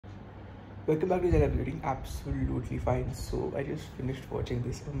Welcome back to Channel Beauty. Absolutely fine. So I just finished watching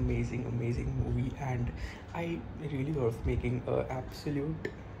this amazing movie, and I really thought of making a absolute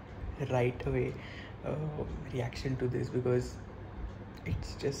right away uh, reaction to this because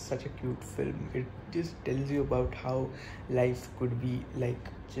it's just such a cute film. It just tells you about how life could be like,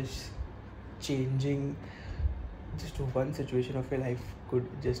 just changing. Just one situation of your life could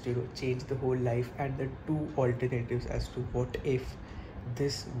just change the whole life, and the two alternatives as to what if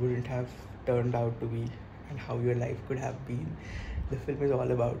this wouldn't have turned out to be, and how your life could have been. The film is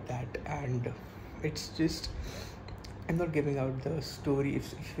all about that, and it's just, I'm not giving out the story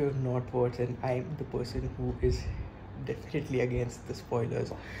if you've not watched, and I'm the person who is definitely against the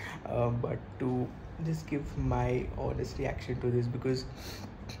spoilers, but to just give my honest reaction to this, because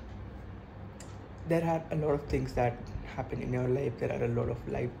there are a lot of things that happen in your life. There are a lot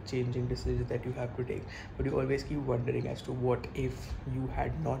of life changing decisions that you have to take, but you always keep wondering as to what if you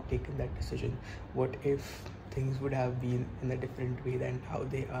had not taken that decision, what if things would have been in a different way than how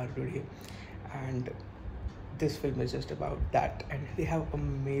they are today. And this film is just about that, and they have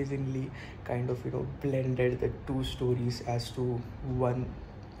amazingly kind of blended the two stories as to one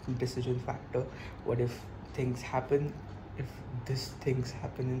decision factor. What if things happen, if this things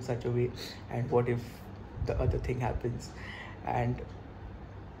happen in such a way, and what if the other thing happens. And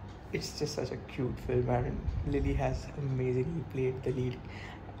it's just such a cute film, and Lily has amazingly played the lead.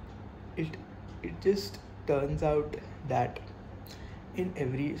 It just turns out that in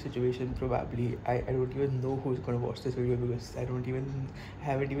every situation, probably I don't even know who's gonna watch this video, because I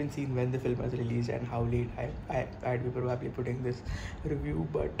haven't even seen when the film was released and how late I'd be probably putting this review.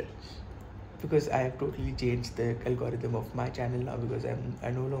 But because I have totally changed the algorithm of my channel now, because I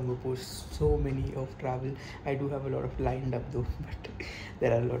no longer post so many of travel. I do have a lot of lined up though, but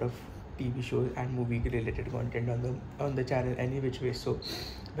there are a lot of TV shows and movie related content on the channel any which way. So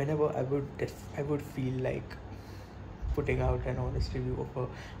whenever I would feel like putting out an honest review of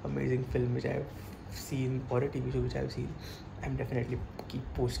a amazing film which I've seen, or a TV show which I've seen, I'm definitely keep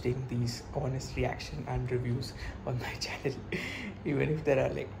posting these honest reaction and reviews on my channel. Even if there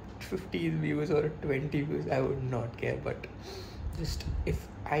are like 15 views or 20 views, I would not care. But just, if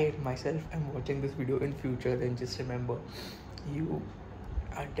I myself am watching this video in future, then just remember, you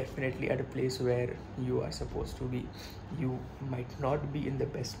are definitely at a place where you are supposed to be. You might not be in the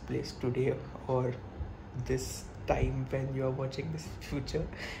best place today, or this time when you are watching this future,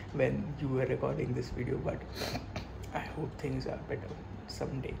 when you are recording this video, but I hope things are better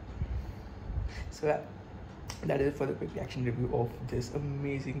someday. So that is it for the quick reaction review of this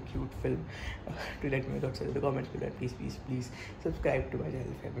amazing cute film. To let me know thoughts in the comments below, and please subscribe to my channel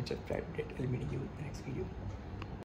if you haven't subscribed yet. I'll meet you in the next video.